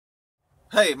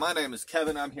Hey, my name is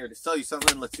Kevin. I'm here to sell you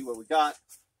something. Let's see what we got.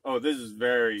 Oh, this is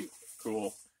very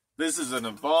cool. This is an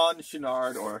Yvon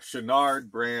Chouinard or a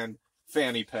Chouinard brand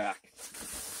fanny pack.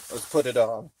 Let's put it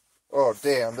on. Oh,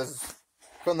 damn. This is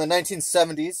from the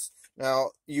 1970s.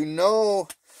 Now, you know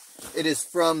it is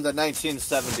from the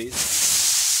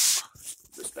 1970s.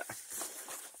 This back.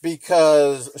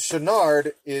 Because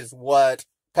Chouinard is what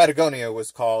Patagonia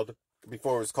was called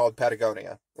before it was called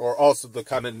Patagonia. Or also the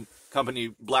company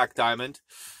Black Diamond.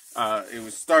 It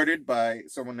was started by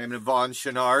someone named Yvon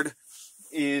Chouinard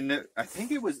I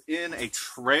think it was in a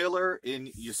trailer in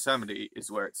Yosemite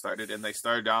is where it started. And they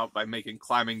started out by making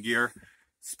climbing gear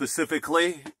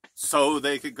specifically so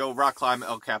they could go rock climb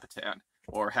El Capitan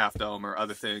or Half Dome or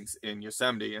other things in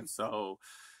Yosemite. And so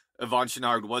Yvon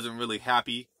Chouinard wasn't really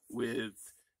happy with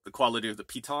the quality of the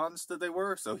pitons that they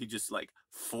were, so he just like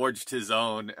forged his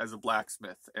own as a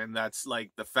blacksmith, and that's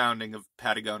like the founding of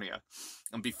Patagonia.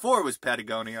 And before it was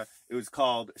Patagonia, it was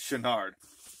called Chouinard,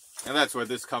 and that's where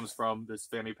this comes from, this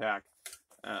fanny pack,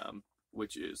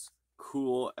 which is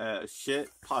cool as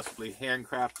shit, possibly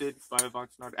handcrafted by Yvon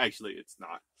Chouinard. Actually, it's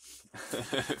not,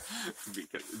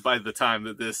 because by the time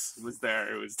that this was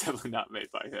there, it was definitely not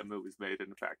made by him. It was made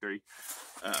in a factory.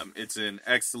 It's in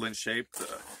excellent shape.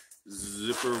 The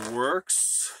zipper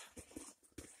works.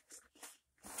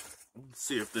 Let's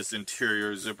see if this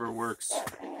interior zipper works.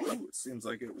 Ooh, it seems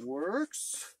like it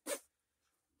works.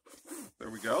 There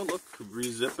we go. Look,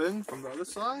 re-zipping from the other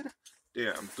side.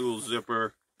 Damn, dual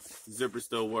zipper. Zipper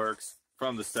still works.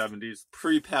 From the 70s.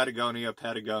 Pre-Patagonia,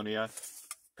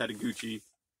 Patagucci.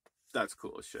 That's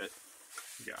cool as shit.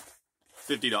 Yeah.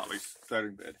 $50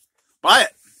 starting bid. Buy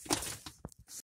it!